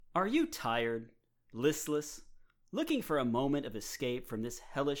Are you tired, listless, looking for a moment of escape from this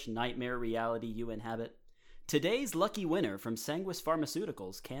hellish nightmare reality you inhabit? Today's lucky winner from Sanguis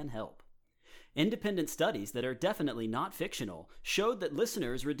Pharmaceuticals can help. Independent studies that are definitely not fictional showed that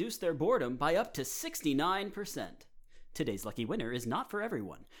listeners reduced their boredom by up to 69%. Today's lucky winner is not for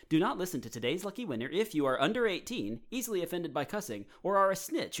everyone. Do not listen to Today's Lucky Winner if you are under 18, easily offended by cussing, or are a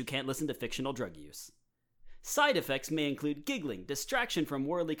snitch who can't listen to fictional drug use. Side effects may include giggling, distraction from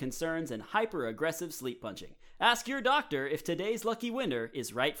worldly concerns, and hyper-aggressive sleep punching. Ask your doctor if Today's Lucky Winner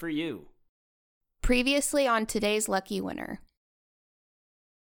is right for you. Previously on Today's Lucky Winner.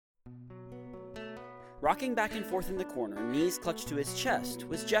 Rocking back and forth in the corner, knees clutched to his chest,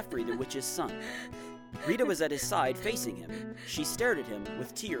 was Jeffrey the witch's son. Rita was at his side, facing him. She stared at him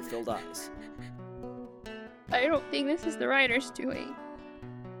with tear-filled eyes. I don't think this is the writer's doing.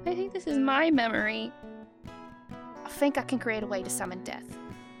 I think this is my memory. I think I can create a way to summon death.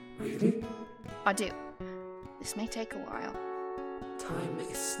 Really? I do. This may take a while. Time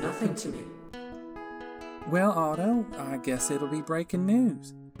is nothing to me. Well, Otto, I guess it'll be breaking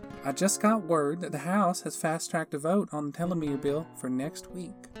news. I just got word that the House has fast-tracked a vote on the telomere bill for next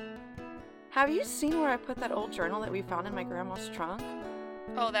week. Have you seen where I put that old journal that we found in my grandma's trunk?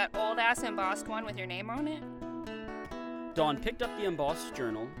 Oh, that old-ass embossed one with your name on it? Dawn picked up the embossed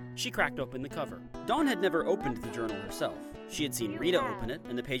journal. She cracked open the cover. Dawn had never opened the journal herself. She had seen Rita open it,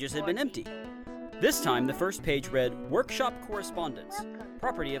 and the pages had been empty. This time, the first page read, Workshop Correspondence,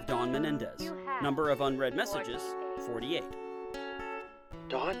 property of Dawn Menendez. Number of unread messages, 48.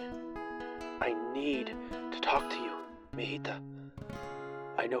 Dawn, I need to talk to you, mijita.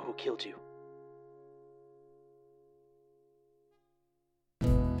 I know who killed you.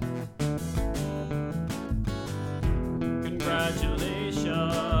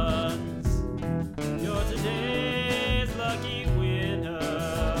 Congratulations, you're today's lucky winner.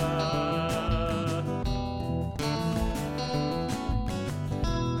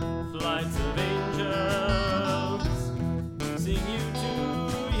 Flights of angels sing you to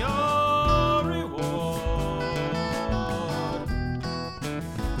your reward.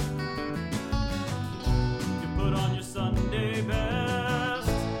 You put on your Sunday best,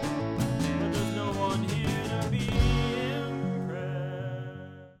 but there's no one here to be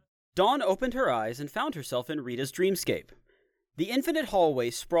impressed. Dawn opened her eyes and found herself in Rita's dreamscape. The infinite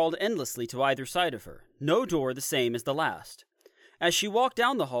hallway sprawled endlessly to either side of her, no door the same as the last. As she walked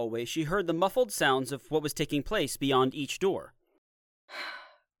down the hallway, she heard the muffled sounds of what was taking place beyond each door.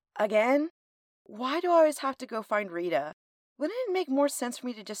 Again? Why do I always have to go find Rita? Wouldn't it make more sense for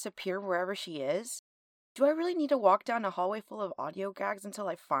me to just appear wherever she is? Do I really need to walk down a hallway full of audio gags until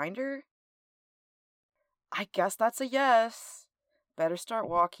I find her? I guess that's a yes. Better start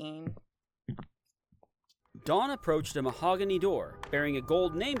walking. Dawn approached a mahogany door, bearing a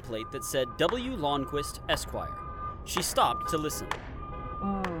gold nameplate that said W. Lawnquist, Esquire. She stopped to listen.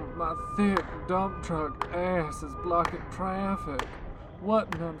 My thick dump truck ass is blocking traffic.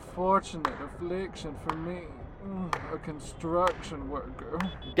 What an unfortunate affliction for me. A construction worker.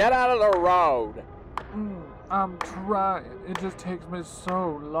 Get out of the road! I'm trying. It just takes me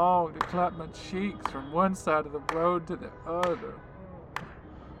so long to clap my cheeks from one side of the road to the other.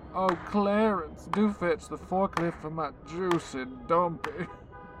 Oh, Clarence, do fetch the forklift for my juicy dumpy.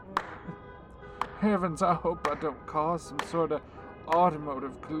 Heavens, I hope I don't cause some sort of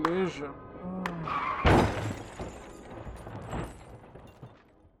automotive collision.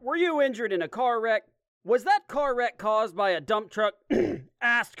 Were you injured in a car wreck? Was that car wreck caused by a dump truck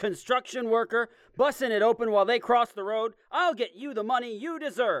ass construction worker busting it open while they crossed the road? I'll get you the money you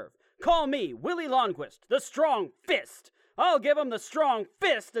deserve. Call me, Willie Lawnquist, the Strong Fist. I'll give him the strong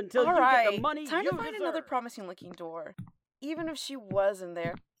fist until you get the money you deserve. Time to find another promising-looking door. Even if she was in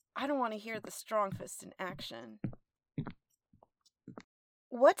there, I don't want to hear the strong fist in action.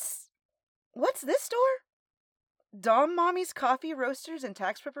 What's this door? Dom Mommy's Coffee, Roasters, and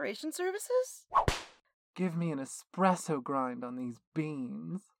Tax Preparation Services? Give me an espresso grind on these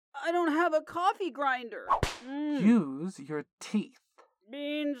beans. I don't have a coffee grinder. Use your teeth.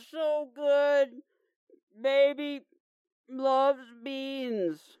 Beans so good. Baby loves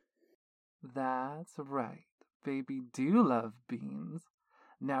beans. That's right. Baby do love beans.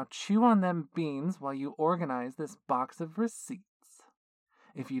 Now chew on them beans while you organize this box of receipts.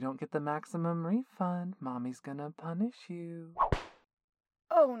 If you don't get the maximum refund, Mommy's gonna punish you.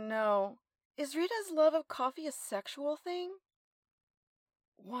 Oh no. Is Rita's love of coffee a sexual thing?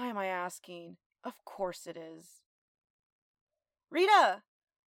 Why am I asking? Of course it is. Rita!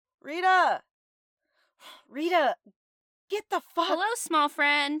 Rita! Rita! Get the fuck... Hello, small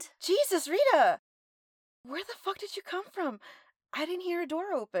friend. Jesus, Rita! Where the fuck did you come from? I didn't hear a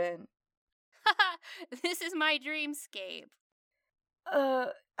door open. Haha, this is my dreamscape.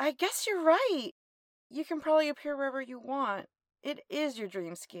 I guess you're right. You can probably appear wherever you want. It is your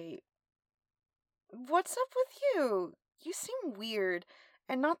dreamscape. What's up with you? You seem weird,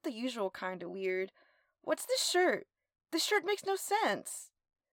 and not the usual kind of weird. What's this shirt? This shirt makes no sense.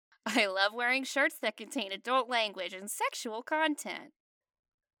 I love wearing shirts that contain adult language and sexual content.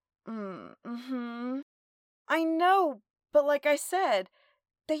 Mm-hmm. I know, but like I said,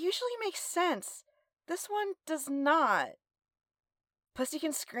 they usually make sense. This one does not. Pussy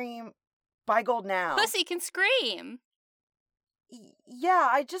can scream, buy gold now. Pussy can scream. Yeah,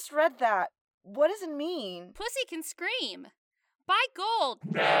 I just read that. What does it mean? Pussy can scream. Buy gold.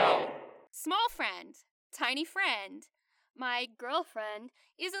 Now. Small friend. Tiny friend. My girlfriend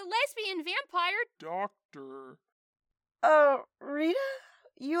is a lesbian vampire Doctor. Rita?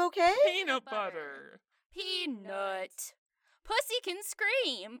 You okay? Peanut butter. Peanut. Pussy can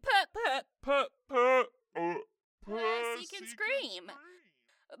scream. Pussy can scream.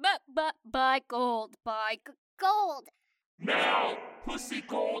 Buy gold. Buy gold. Now! Pussy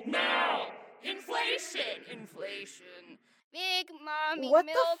gold now! Inflation. Big mommy What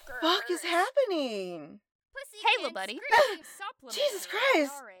milkers. the fuck is happening? Pussy hey, little buddy. Jesus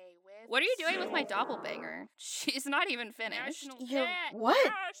Christ. What are you doing with my doppelbanger? She's not even finished. You're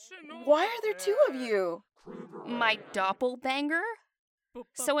what? Why are there two of you? My doppelbanger?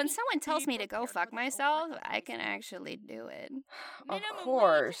 So when someone tells me to go fuck myself, I can actually do it. Of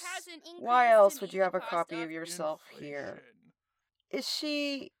course. Why else would you have a copy of yourself here? Is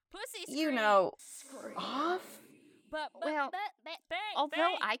she, you know, off? Well,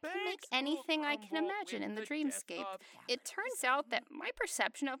 although I can make anything I can imagine in the dreamscape, it turns out that my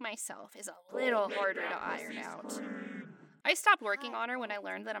perception of myself is a little harder to iron out. I stopped working on her when I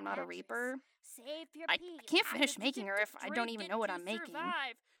learned that I'm not a Reaper. I can't finish making her if I don't even know what I'm making.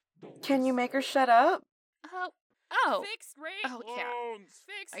 Can you make her shut up? Oh, yeah.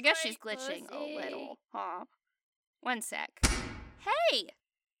 I guess she's glitching a little, huh? One sec. Hey!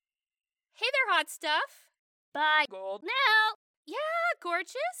 Hey there, hot stuff! Buy gold now! Yeah,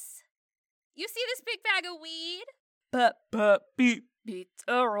 gorgeous! You see this big bag of weed? Beat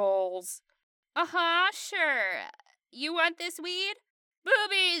the rolls. Uh-huh, sure. You want this weed?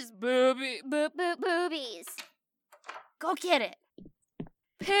 Boobies! Boobies! Go get it!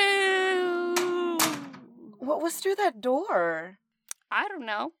 Poo! What was through that door? I don't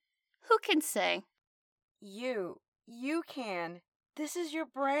know. Who can say? You can. This is your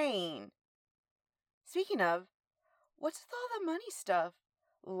brain. Speaking of, what's with all the money stuff?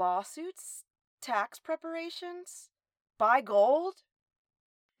 Lawsuits? Tax preparations? Buy gold?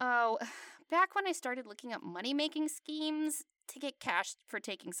 Oh, back when I started looking up money-making schemes to get cash for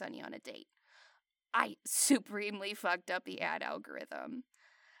taking Sunny on a date, I supremely fucked up the ad algorithm.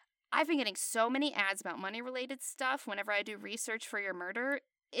 I've been getting so many ads about money-related stuff whenever I do research for your murder,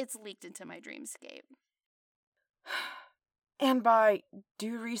 it's leaked into my dreamscape. And by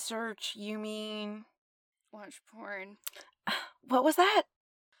do research, you mean... Watch porn. What was that?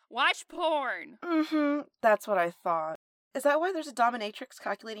 Watch porn! That's what I thought. Is that why there's a dominatrix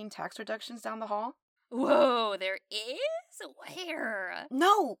calculating tax reductions down the hall? Whoa, there is? Where?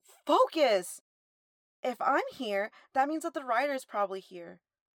 No, focus! If I'm here, that means that the writer's probably here.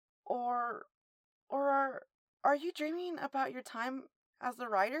 Or are you dreaming about your time as the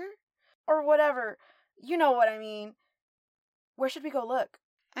writer? Or whatever. You know what I mean. Where should we go look?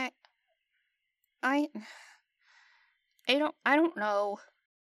 I don't know.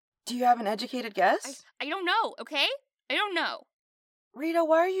 Do you have an educated guess? I don't know, okay? I don't know. Rita,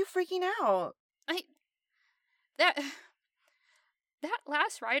 why are you freaking out? That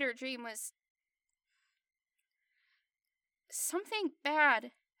last writer dream was... Something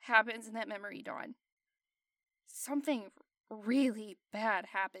bad happens in that memory, Dawn. Something really bad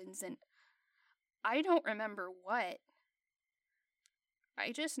happens, and I don't remember what.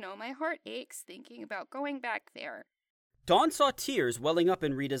 I just know my heart aches thinking about going back there. Dawn saw tears welling up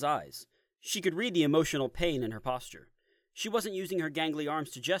in Rita's eyes. She could read the emotional pain in her posture. She wasn't using her gangly arms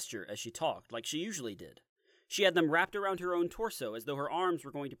to gesture as she talked, like she usually did. She had them wrapped around her own torso as though her arms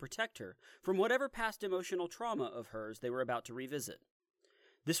were going to protect her from whatever past emotional trauma of hers they were about to revisit.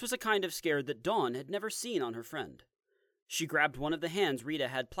 This was a kind of scare that Dawn had never seen on her friend. She grabbed one of the hands Rita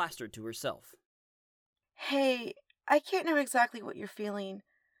had plastered to herself. Hey, I can't know exactly what you're feeling,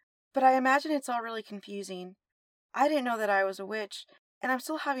 but I imagine it's all really confusing. I didn't know that I was a witch, and I'm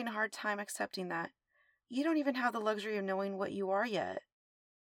still having a hard time accepting that. You don't even have the luxury of knowing what you are yet.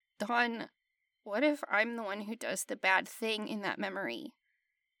 Dawn, what if I'm the one who does the bad thing in that memory?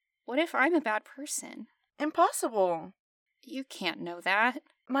 What if I'm a bad person? Impossible. You can't know that.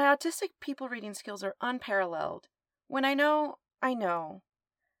 My autistic people reading skills are unparalleled. When I know, I know.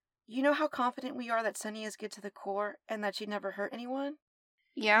 You know how confident we are that Sunny is good to the core and that she'd never hurt anyone?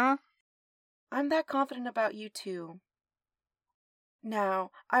 Yeah? I'm that confident about you too.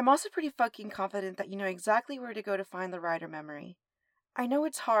 Now, I'm also pretty fucking confident that you know exactly where to go to find the Rider memory. I know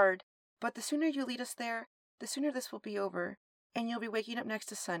it's hard, but the sooner you lead us there, the sooner this will be over, and you'll be waking up next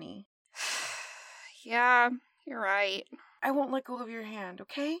to Sunny. Yeah, you're right. I won't let go of your hand,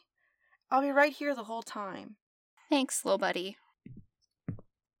 okay? I'll be right here the whole time. Thanks, little buddy.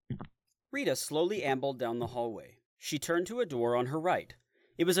 Rita slowly ambled down the hallway. She turned to a door on her right.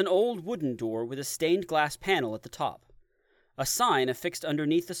 It was an old wooden door with a stained glass panel at the top. A sign affixed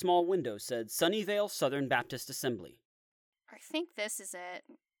underneath the small window said Sunnyvale Southern Baptist Assembly. I think this is it.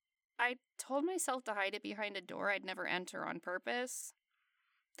 I told myself to hide it behind a door I'd never enter on purpose.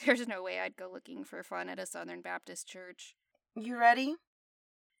 There's no way I'd go looking for fun at a Southern Baptist church. You ready?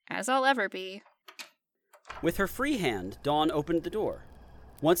 As I'll ever be. With her free hand, Dawn opened the door.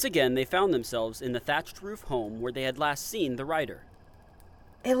 Once again, they found themselves in the thatched roof home where they had last seen the Rider.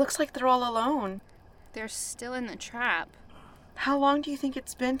 It looks like they're all alone. They're still in the trap. How long do you think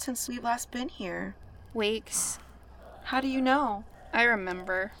it's been since we've last been here? Weeks. How do you know? I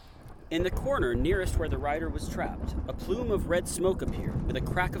remember. In the corner nearest where the Rider was trapped, a plume of red smoke appeared with a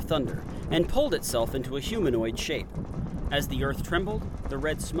crack of thunder and pulled itself into a humanoid shape. As the earth trembled, the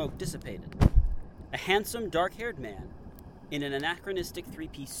red smoke dissipated. A handsome, dark-haired man, in an anachronistic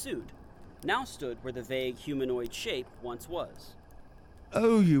three-piece suit, now stood where the vague humanoid shape once was.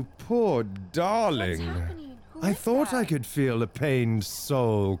 Oh, you poor darling. What's happening? Who I is thought that? I could feel a pained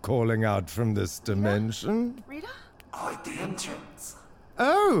soul calling out from this dimension. Rita? Quite the entrance.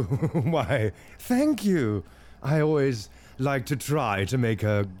 Oh, why, thank you. I always like to try to make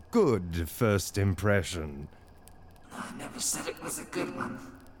a good first impression. I never said it was a good one.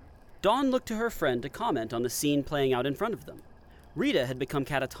 Dawn looked to her friend to comment on the scene playing out in front of them. Rita had become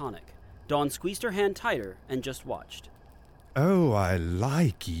catatonic. Dawn squeezed her hand tighter and just watched. Oh, I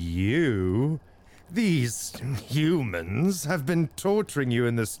like you. These humans have been torturing you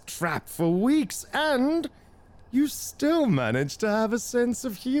in this trap for weeks, and you still manage to have a sense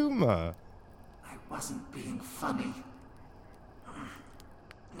of humor. I wasn't being funny.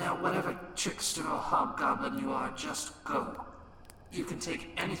 Now, whatever trickster or hobgoblin you are, just go. You can take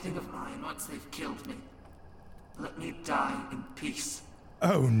anything of mine once they've killed me. Let me die in peace.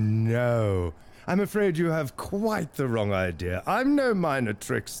 Oh, no. I'm afraid you have quite the wrong idea. I'm no minor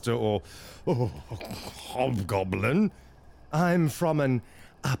trickster or hobgoblin. I'm from an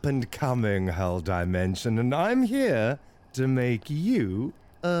up-and-coming hell dimension, and I'm here to make you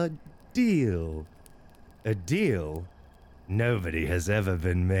a deal. A deal nobody has ever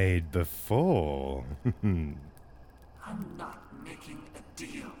been made before. I'm not making a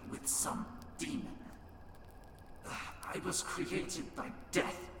deal with some demon. I was created by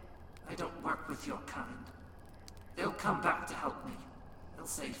death. I don't work with your kind. They'll come back to help me. They'll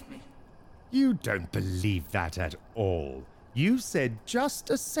save me. You don't believe that at all. You said just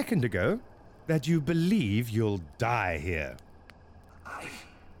a second ago that you believe you'll die here.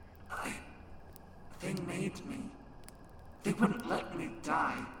 They made me. They wouldn't let me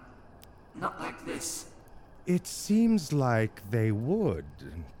die. Not like this. It seems like they would,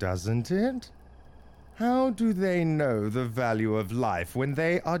 doesn't it? How do they know the value of life when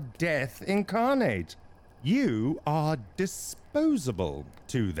they are death incarnate? You are disposable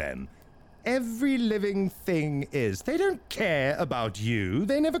to them. Every living thing is. They don't care about you.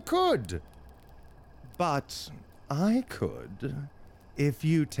 They never could. But I could. If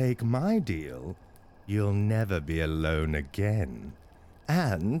you take my deal, you'll never be alone again.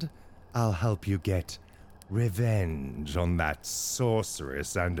 And I'll help you get revenge on that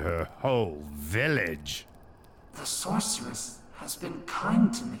sorceress and her whole village. The sorceress has been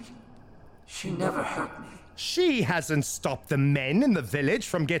kind to me. She never hurt me. She hasn't stopped the men in the village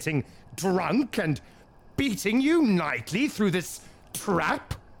from getting drunk and beating you nightly through this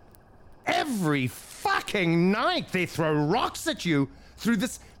trap. Every fucking night they throw rocks at you through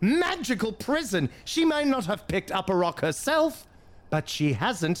this magical prison. She might not have picked up a rock herself, but she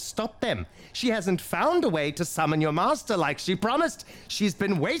hasn't stopped them. She hasn't found a way to summon your master like she promised. She's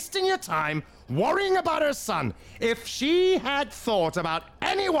been wasting your time worrying about her son. If she had thought about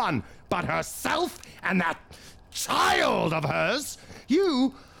anyone but herself and that child of hers,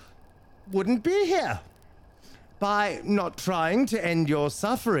 you wouldn't be here. By not trying to end your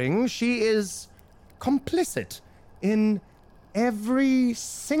suffering, she is complicit in every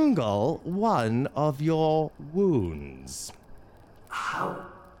single one of your wounds. How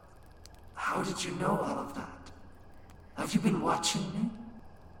did you know all of that? Have you been watching me?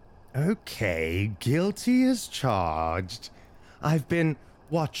 Okay, guilty as charged. I've been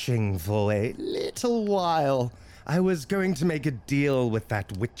watching for a little while. I was going to make a deal with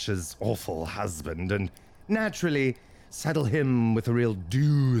that witch's awful husband and naturally saddle him with a real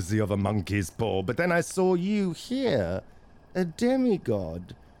doozy of a monkey's paw, but then I saw you here, a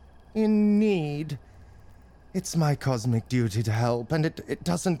demigod, in need. It's my cosmic duty to help, and it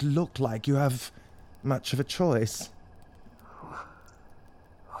doesn't look like you have much of a choice.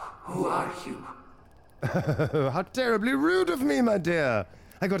 Who are you? How terribly rude of me, my dear.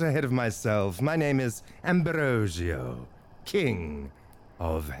 I got ahead of myself. My name is Ambrosio, King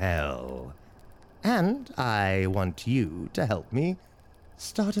of Hell. And I want you to help me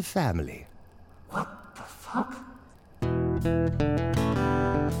start a family. What the fuck?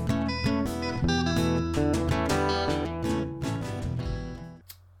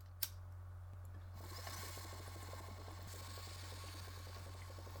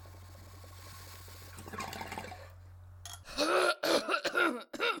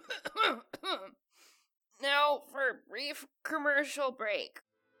 Now for a brief commercial break.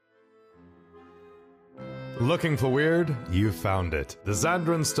 Looking for weird? You found it. The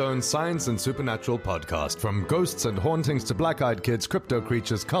Xander and Stone Science and Supernatural podcast. From ghosts and hauntings to black-eyed kids, crypto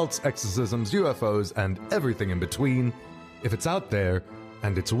creatures, cults, exorcisms, UFOs, and everything in between. If it's out there,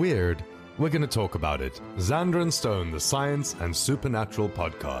 and it's weird, we're going to talk about it. Xander and Stone, the Science and Supernatural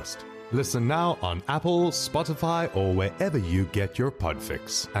podcast. Listen now on Apple, Spotify, or wherever you get your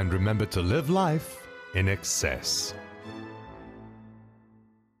podfix. And remember to live life in excess.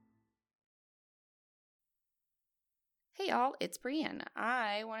 Hey y'all, it's Brienne.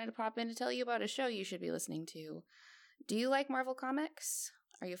 I wanted to pop in to tell you about a show you should be listening to. Do you like Marvel Comics?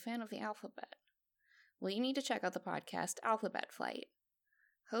 Are you a fan of the alphabet? Well, you need to check out the podcast Alphabet Flight.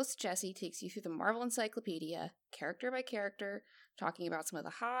 Host Jesse takes you through the Marvel Encyclopedia, character by character, talking about some of the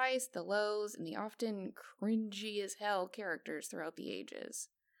highs, the lows, and the often cringy as hell characters throughout the ages.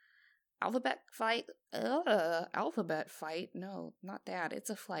 Alphabet Fight? No, not that. It's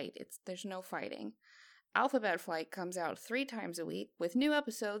a flight. There's no fighting. Alphabet Flight comes out 3 times a week with new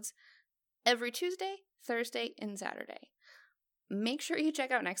episodes every Tuesday, Thursday, and Saturday. Make sure you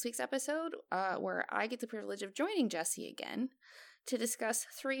check out next week's episode, where I get the privilege of joining Jesse again to discuss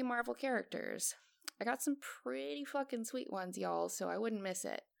 3 Marvel characters. I got some pretty fucking sweet ones, y'all, so I wouldn't miss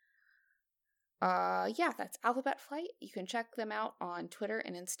it. Yeah, that's Alphabet Flight. You can check them out on Twitter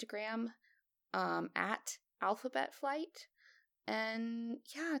and Instagram, at Alphabet Flight. And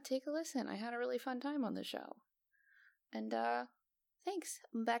yeah, take a listen. I had a really fun time on the show. And thanks.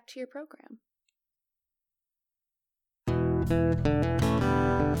 Back to your program.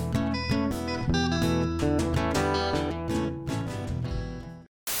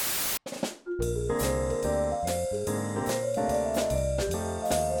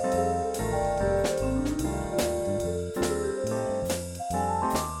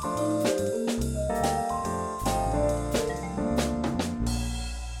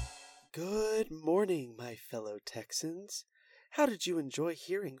 Good morning, my fellow Texans. How did you enjoy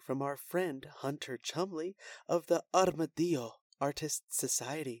hearing from our friend Hunter Chumley of the Armadillo Artists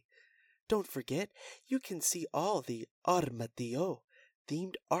Society? Don't forget, you can see all the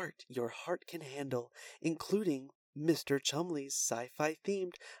Armadillo-themed art your heart can handle, including Mr. Chumley's sci-fi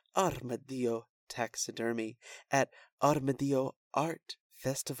themed Armadillo taxidermy at Armadillo Art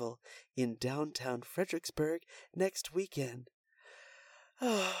Festival in downtown Fredericksburg next weekend.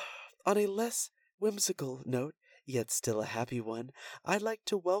 On a less whimsical note, yet still a happy one, I'd like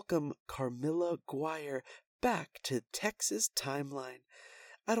to welcome Carmilla Guire back to Texas Timeline.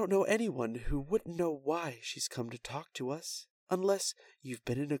 I don't know anyone who wouldn't know why she's come to talk to us, unless you've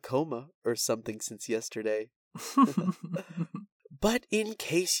been in a coma or something since yesterday. But in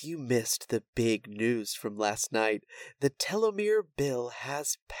case you missed the big news from last night, the telomere bill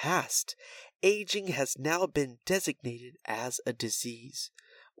has passed. Aging has now been designated as a disease.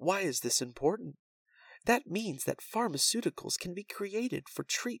 Why is this important? That means that pharmaceuticals can be created for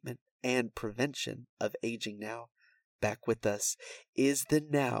treatment and prevention of aging now. Back with us is the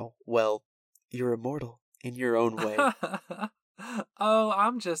now. Well, you're immortal in your own way. Oh,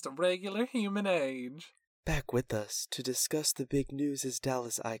 I'm just a regular human age. Back with us to discuss the big news is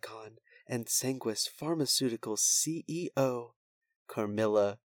Dallas icon and Sanguis Pharmaceuticals CEO,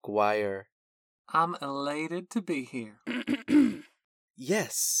 Carmilla Guire. I'm elated to be here.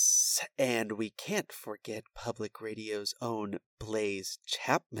 Yes, and we can't forget Public Radio's own Blaze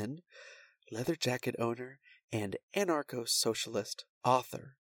Chapman, leather jacket owner and anarcho-socialist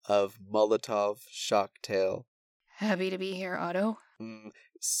author of Molotov Shocktail. Happy to be here, Otto.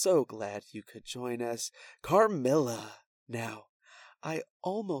 So glad you could join us. Carmilla, Now, I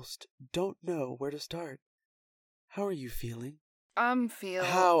almost don't know where to start. How are you feeling?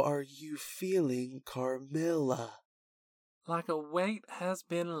 How are you feeling, Carmilla? Like a weight has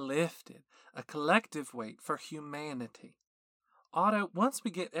been lifted, a collective weight for humanity. Otto, once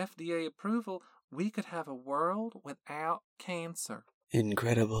we get FDA approval, we could have a world without cancer.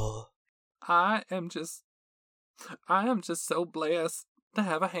 Incredible. I am just so blessed to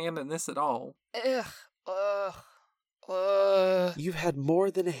have a hand in this at all. You've had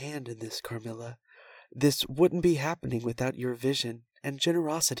more than a hand in this, Carmilla. This wouldn't be happening without your vision and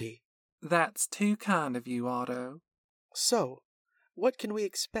generosity. That's too kind of you, Otto. So, what can we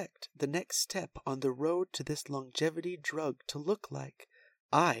expect the next step on the road to this longevity drug to look like?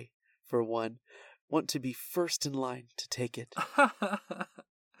 I, for one, want to be first in line to take it.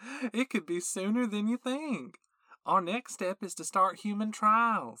 It could be sooner than you think. Our next step is to start human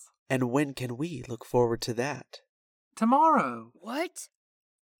trials. And when can we look forward to that? Tomorrow. What?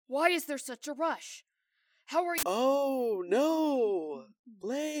 Why is there such a rush? How are you? Oh, no!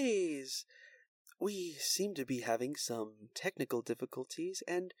 Blaze! We seem to be having some technical difficulties,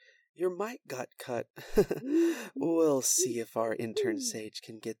 and your mic got cut. We'll see if our intern Sage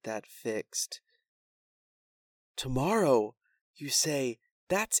can get that fixed. Tomorrow, you say?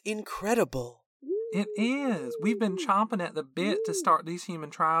 That's incredible. It is. We've been chomping at the bit to start these human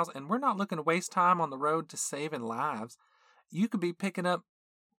trials, and we're not looking to waste time on the road to saving lives. You could be picking up,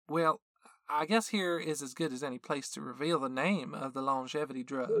 well, I guess here is as good as any place to reveal the name of the longevity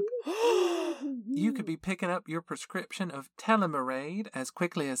drug. You could be picking up your prescription of Telomerade as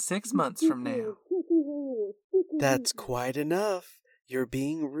quickly as 6 months from now. That's quite enough. You're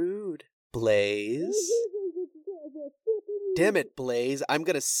being rude, Blaze. Damn it, Blaze. I'm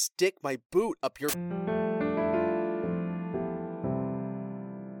gonna stick my boot up your...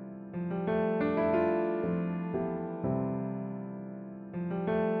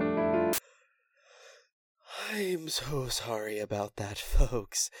 I'm so sorry about that,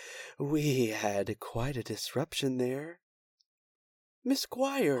 folks. We had quite a disruption there. Miss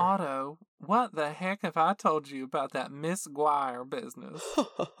Guire. Otto, what the heck have I told you about that Miss Guire business?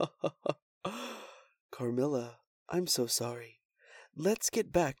 Carmilla, I'm so sorry. Let's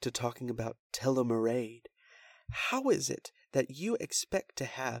get back to talking about Telomerade. How is it that you expect to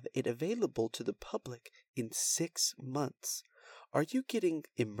have it available to the public in 6 months? Are you getting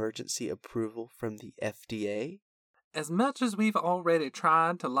emergency approval from the FDA? As much as we've already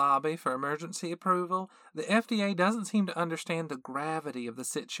tried to lobby for emergency approval, the FDA doesn't seem to understand the gravity of the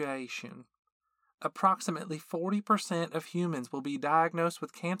situation. Approximately 40% of humans will be diagnosed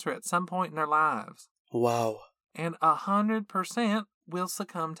with cancer at some point in their lives. Wow. And 100% will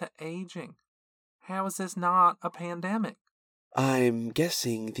succumb to aging. How is this not a pandemic? I'm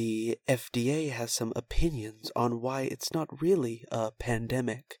guessing the FDA has some opinions on why it's not really a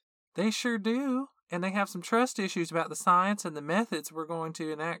pandemic. They sure do. And they have some trust issues about the science and the methods we're going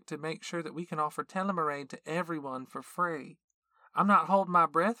to enact to make sure that we can offer Telomerade to everyone for free. I'm not holding my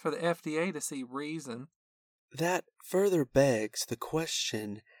breath for the FDA to see reason. That further begs the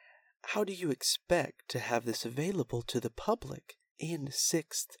question, how do you expect to have this available to the public in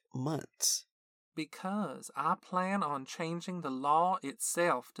 6 months? Because I plan on changing the law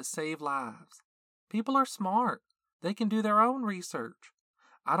itself to save lives. People are smart. They can do their own research.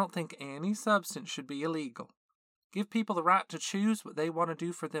 I don't think any substance should be illegal. Give people the right to choose what they want to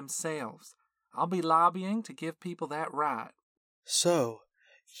do for themselves. I'll be lobbying to give people that right. So,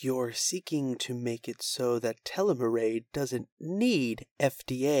 you're seeking to make it so that Telomerade doesn't need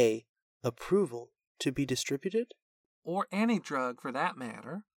FDA approval to be distributed? Or any drug for that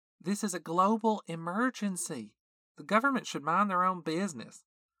matter. This is a global emergency. The government should mind their own business.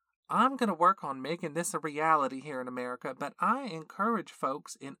 I'm going to work on making this a reality here in America, but I encourage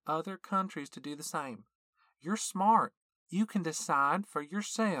folks in other countries to do the same. You're smart. You can decide for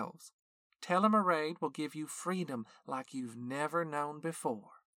yourselves. Telomerade will give you freedom like you've never known before.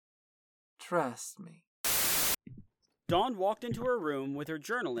 Trust me. Dawn walked into her room with her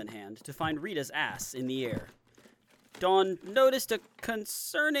journal in hand to find Rita's ass in the air. Dawn noticed a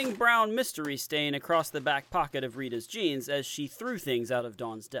concerning brown mystery stain across the back pocket of Rita's jeans as she threw things out of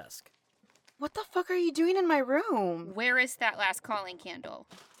Dawn's desk. What the fuck are you doing in my room? Where is that last calling candle?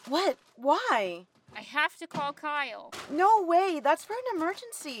 What? Why? I have to call Kyle. No way, that's for an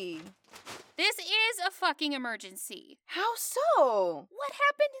emergency. This is a fucking emergency. How so? What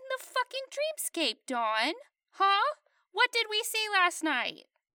happened in the fucking dreamscape, Dawn? Huh? What did we see last night?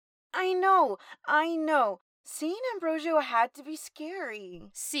 I know. Seeing Ambrosio had to be scary.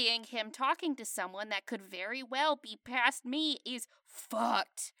 Seeing him talking to someone that could very well be past me is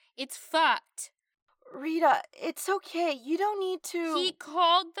fucked. It's fucked. Rita, it's okay. You don't need to... He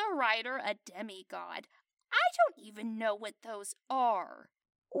called the writer a demigod. I don't even know what those are.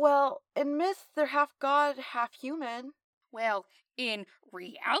 Well, in myth, they're half god, half human. Well, in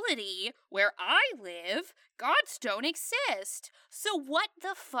reality, where I live, gods don't exist. So what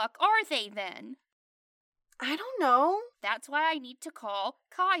the fuck are they then? I don't know. That's why I need to call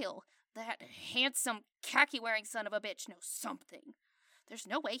Kyle. That handsome, khaki-wearing son of a bitch knows something. There's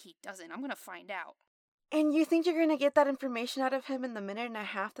no way he doesn't. I'm gonna find out. And you think you're gonna get that information out of him in the minute and a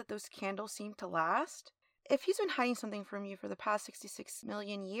half that those candles seem to last? If he's been hiding something from you for the past 66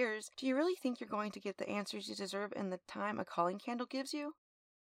 million years, do you really think you're going to get the answers you deserve in the time a calling candle gives you?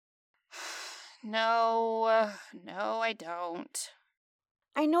 No, I don't.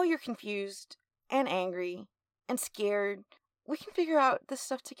 I know you're confused, and angry, and scared. We can figure out this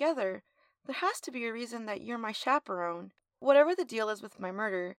stuff together. There has to be a reason that you're my chaperone. Whatever the deal is with my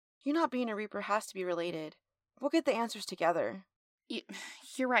murder, you not being a Reaper has to be related. We'll get the answers together.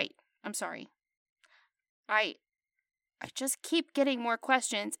 You're right. I'm sorry. I just keep getting more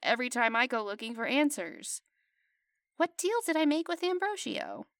questions every time I go looking for answers. What deal did I make with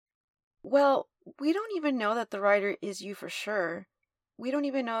Ambrosio? Well, we don't even know that the writer is you for sure. We don't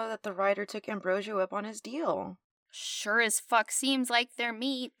even know that the writer took Ambrosio up on his deal. Sure as fuck seems like they're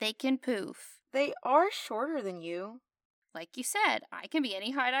meat they can poof. They are shorter than you. Like you said, I can be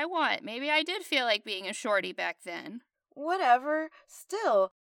any height I want. Maybe I did feel like being a shorty back then. Whatever.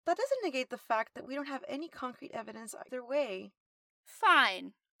 Still, that doesn't negate the fact that we don't have any concrete evidence either way.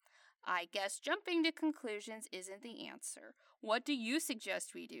 Fine. I guess jumping to conclusions isn't the answer. What do you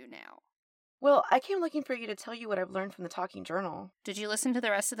suggest we do now? Well, I came looking for you to tell you what I've learned from the Talking Journal. Did you listen to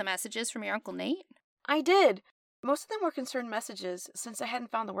the rest of the messages from your Uncle Nate? I did. Most of them were concerned messages, since I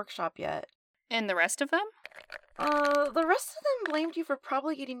hadn't found the workshop yet. And the rest of them? The rest of them blamed you for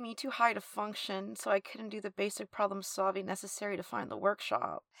probably getting me too high to function, so I couldn't do the basic problem solving necessary to find the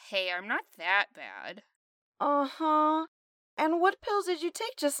workshop. Hey, I'm not that bad. Uh-huh. And what pills did you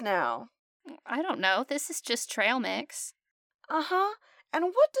take just now? I don't know. This is just trail mix. Uh-huh. And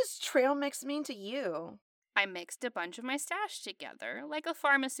what does trail mix mean to you? I mixed a bunch of my stash together, like a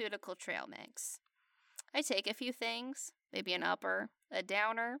pharmaceutical trail mix. I take a few things, maybe an upper, a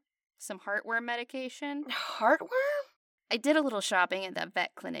downer, some heartworm medication. Heartworm? I did a little shopping at that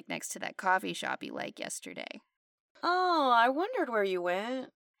vet clinic next to that coffee shop you like yesterday. Oh, I wondered where you went.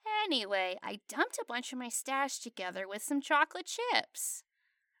 Anyway, I dumped a bunch of my stash together with some chocolate chips.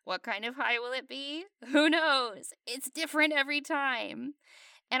 What kind of high will it be? Who knows? It's different every time.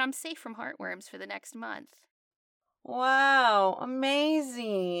 And I'm safe from heartworms for the next month. Wow,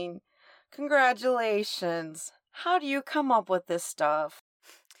 amazing. Congratulations. How do you come up with this stuff?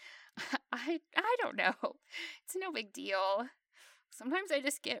 I don't know. It's no big deal. Sometimes I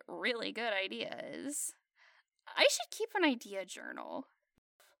just get really good ideas. I should keep an idea journal.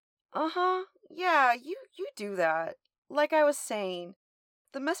 Uh-huh. Yeah, you do that. Like I was saying,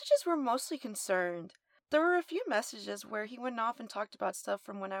 the messages were mostly concerned. There were a few messages where he went off and talked about stuff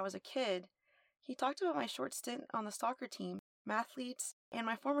from when I was a kid. He talked about my short stint on the soccer team, mathletes, and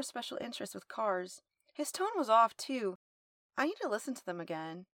my former special interest with cars. His tone was off, too. I need to listen to them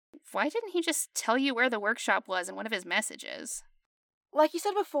again. Why didn't he just tell you where the workshop was in one of his messages? Like you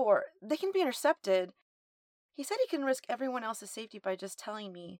said before, they can be intercepted. He said he couldn't risk everyone else's safety by just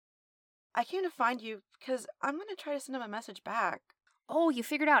telling me. I came to find you because I'm going to try to send him a message back. Oh, you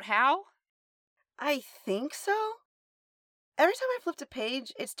figured out how? I think so. Every time I flipped a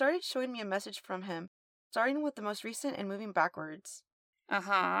page, it started showing me a message from him, starting with the most recent and moving backwards.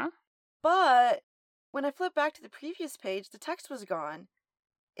 Uh-huh. But when I flipped back to the previous page, the text was gone.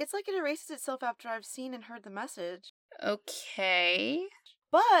 It's like it erases itself after I've seen and heard the message. Okay.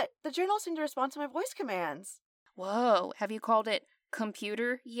 But the journal seemed to respond to my voice commands. Whoa, have you called it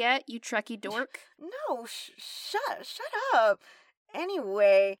computer yet, you Trekkie dork? No, shut up.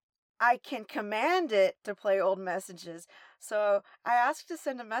 Anyway, I can command it to play old messages, so I asked to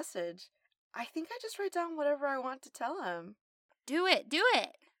send a message. I think I just write down whatever I want to tell him. Do it.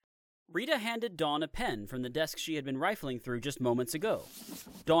 Rita handed Dawn a pen from the desk she had been rifling through just moments ago.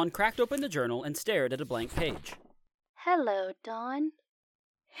 Dawn cracked open the journal and stared at a blank page. Hello, Dawn.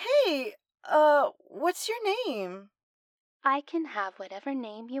 Hey, what's your name? I can have whatever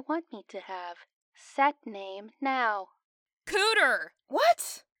name you want me to have. Set name now. Cooter!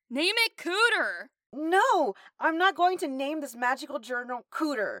 What? Name it Cooter! No, I'm not going to name this magical journal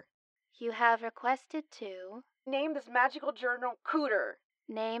Cooter. You have requested to name this magical journal Cooter.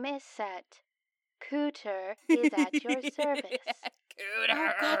 Name is set. Cooter is at your service. Cooter!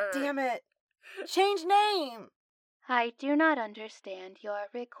 Oh, God damn it. Change name! I do not understand your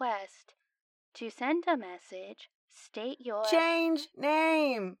request. To send a message, state your... Change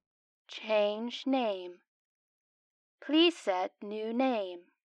name! Change name. Please set new name.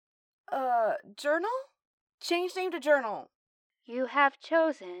 Journal? Change name to journal. You have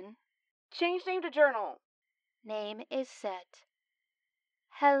chosen... Change name to journal. Name is set.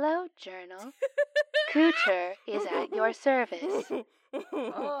 Hello, journal. Cooter is at your service.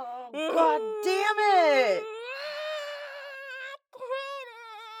 Oh, God damn it!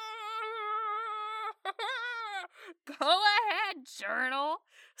 Go ahead, journal.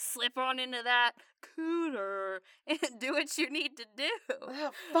 Slip on into that cooter and do what you need to do.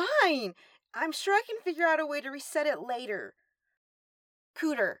 Fine. I'm sure I can figure out a way to reset it later.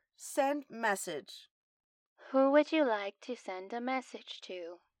 Cooter, send message. Who would you like to send a message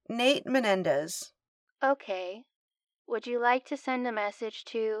to? Nate Menendez. Okay. Would you like to send a message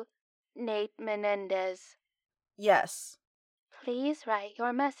to Nate Menendez? Yes. Please write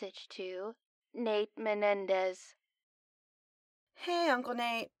your message to Nate Menendez. Hey, Uncle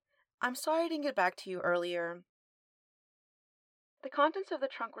Nate. I'm sorry I didn't get back to you earlier. The contents of the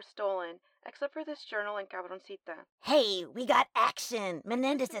trunk were stolen, except for this journal and cabroncita. Hey, we got action!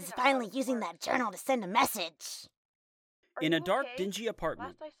 Menendez is finally using that journal to send a message. In a dark, dingy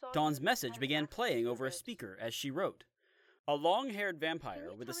apartment, Dawn's message began playing over a speaker as she wrote. A long-haired vampire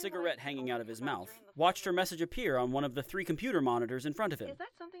with a cigarette hanging out of his mouth watched her message appear on one of the 3 computer monitors in front of him.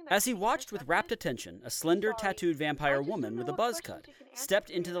 As he watched with rapt attention, a slender, tattooed vampire woman with a buzz cut stepped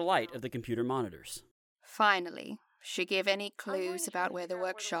into the light of the computer monitors. Finally, she gave any clues about where the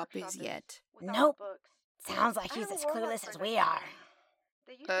workshop is yet? Nope. Sounds like she's as clueless as we are.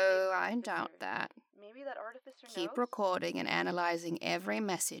 Oh, I doubt that. Keep recording and analyzing every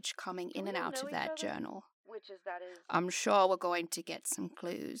message coming in and out of that journal. I'm sure we're going to get some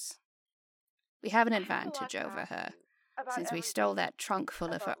clues. We have an advantage over her, since we stole that trunk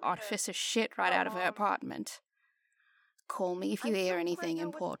full of her artificer shit right out of her apartment. Call me if you hear anything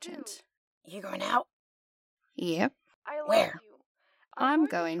important. You going out? Yep. Where? I'm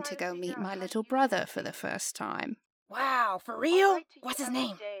going to go meet my little brother for the first time. Wow, for real? What's his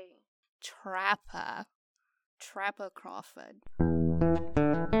name? Trapper. Trapper Crawford.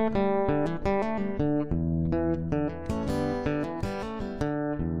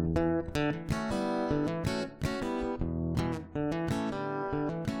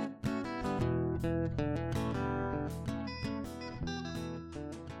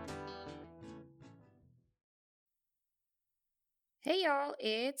 Hey y'all,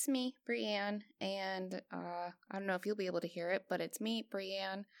 it's me, Brienne, and I don't know if you'll be able to hear it, but it's me,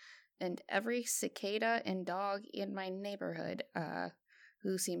 Brienne, and every cicada and dog in my neighborhood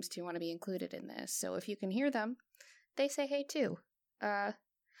who seems to want to be included in this. So if you can hear them, they say hey too. But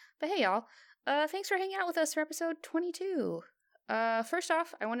hey y'all, thanks for hanging out with us for episode 22. First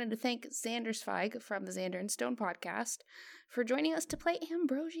off, I wanted to thank Xander Zweig from the Xander and Stone podcast for joining us to play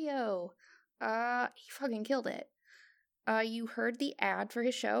Ambrosio. He fucking killed it. You heard the ad for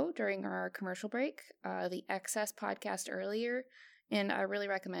his show during our commercial break, the Excess podcast earlier, and I really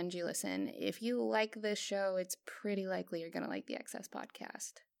recommend you listen. If you like this show, it's pretty likely you're going to like the Excess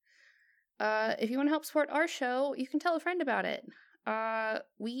podcast. If you want to help support our show, you can tell a friend about it.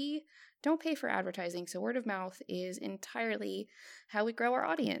 We don't pay for advertising, so word of mouth is entirely how we grow our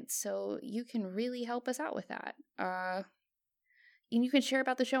audience, so you can really help us out with that. And you can share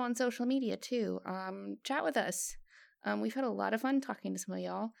about the show on social media, too. Chat with us. We've had a lot of fun talking to some of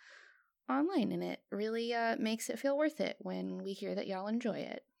y'all online, and it really makes it feel worth it when we hear that y'all enjoy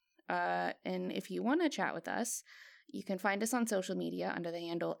it. And if you want to chat with us, you can find us on social media under the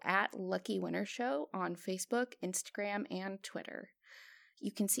handle @LuckyWinnerShow on Facebook, Instagram, and Twitter.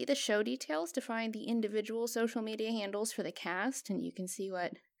 You can see the show details to find the individual social media handles for the cast, and you can see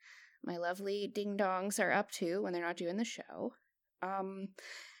what my lovely ding-dongs are up to when they're not doing the show.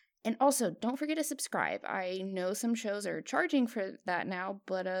 And also, don't forget to subscribe. I know some shows are charging for that now,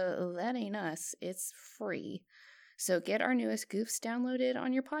 but that ain't us. It's free. So get our newest goofs downloaded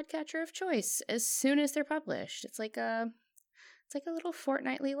on your podcatcher of choice as soon as they're published. It's like a little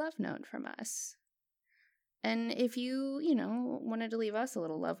fortnightly love note from us. And if you wanted to leave us a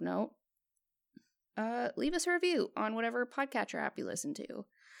little love note, leave us a review on whatever podcatcher app you listen to.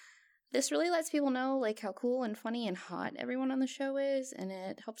 This really lets people know how cool and funny and hot everyone on the show is, and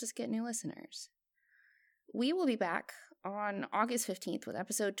it helps us get new listeners. We will be back on August 15th with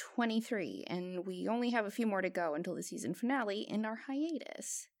episode 23, and we only have a few more to go until the season finale in our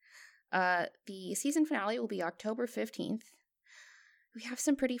hiatus. The season finale will be October 15th. We have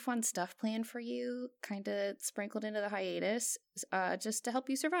some pretty fun stuff planned for you, kind of sprinkled into the hiatus, just to help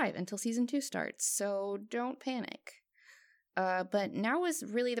you survive until season 2 starts, so don't panic. But now is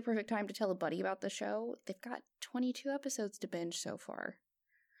really the perfect time to tell a buddy about the show. They've got 22 episodes to binge so far.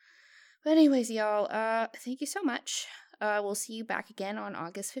 But anyways, y'all, thank you so much. We'll see you back again on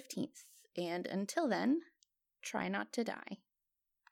August 15th. And until then, try not to die.